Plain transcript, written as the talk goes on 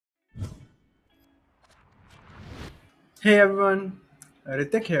Hey everyone,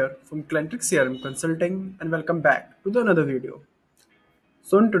 Ritik here from Clentric CRM Consulting and welcome back to the another video.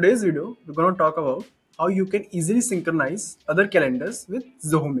 So in today's video, we're going to talk about how you can easily synchronize other calendars with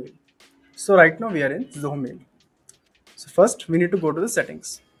Zoho Mail. So right now we are in Zoho Mail. So first we need to go to the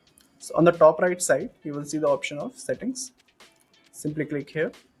settings. So on the top right side, you will see the option of settings. Simply click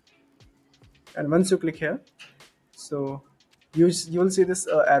here, and once you click here, so you will see this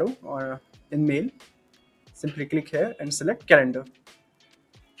arrow in Mail. Simply click here and select calendar.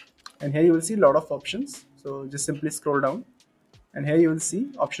 And here you will see a lot of options, so just simply scroll down, and here you will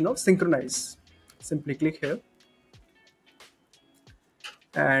see option of synchronize. Simply click here,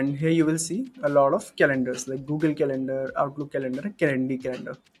 and here you will see a lot of calendars like Google Calendar, Outlook Calendar, and Calendly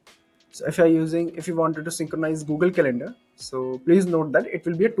Calendar. So if you wanted to synchronize Google Calendar, so please note that it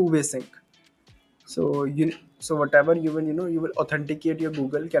will be a two-way sync. So whatever you will authenticate your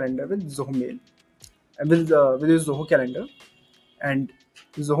Google Calendar with Zoho Mail, with your Zoho Calendar and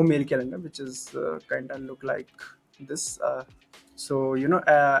Zoho Mail Calendar, which is kind of look like this.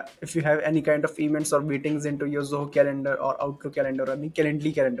 If you have any kind of events or meetings into your Zoho Calendar or Outlook Calendar or any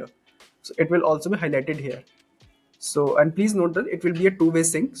Calendly Calendar, so it will also be highlighted here. So, and please note that it will be a two-way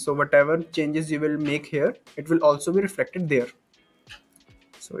sync. So whatever changes you will make here, it will also be reflected there.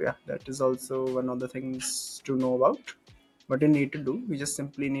 So yeah, that is also one of the things to know about. What you need to do, we just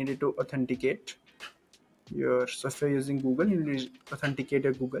simply needed to authenticate your. So if you're using Google, you need to authenticate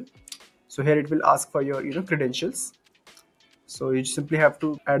your Google. So here it will ask for your credentials. So you simply have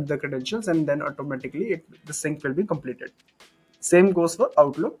to add the credentials, and then automatically the sync will be completed. Same goes for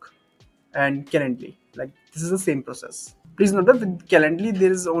Outlook and Calendly. Like this is the same process. Please note that with Calendly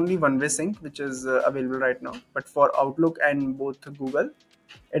there is only one-way sync which is available right now, but for Outlook and both Google,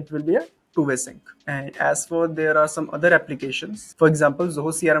 it will be a two-way sync. And as for there are some other applications, for example,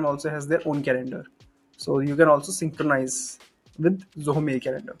 Zoho CRM also has their own calendar, so you can also synchronize with Zoho Mail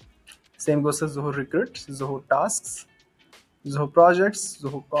Calendar. Same goes for Zoho Recruit, Zoho Tasks, Zoho Projects,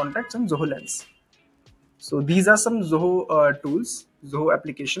 Zoho Contacts, and Zoho Lens. So these are some Zoho tools, Zoho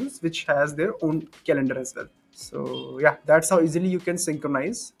applications, which has their own calendar as well. So yeah, that's how easily you can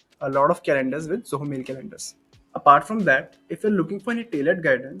synchronize a lot of calendars with Zoho Mail calendars. Apart from that, if you're looking for any tailored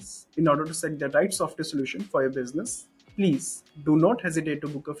guidance in order to set the right software solution for your business, please do not hesitate to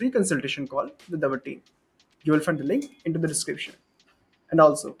book a free consultation call with our team. You will find the link into the description. And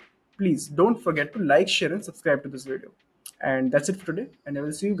also, please don't forget to like, share, and subscribe to this video. And that's it for today. And I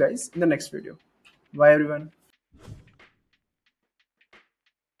will see you guys in the next video. Bye, everyone.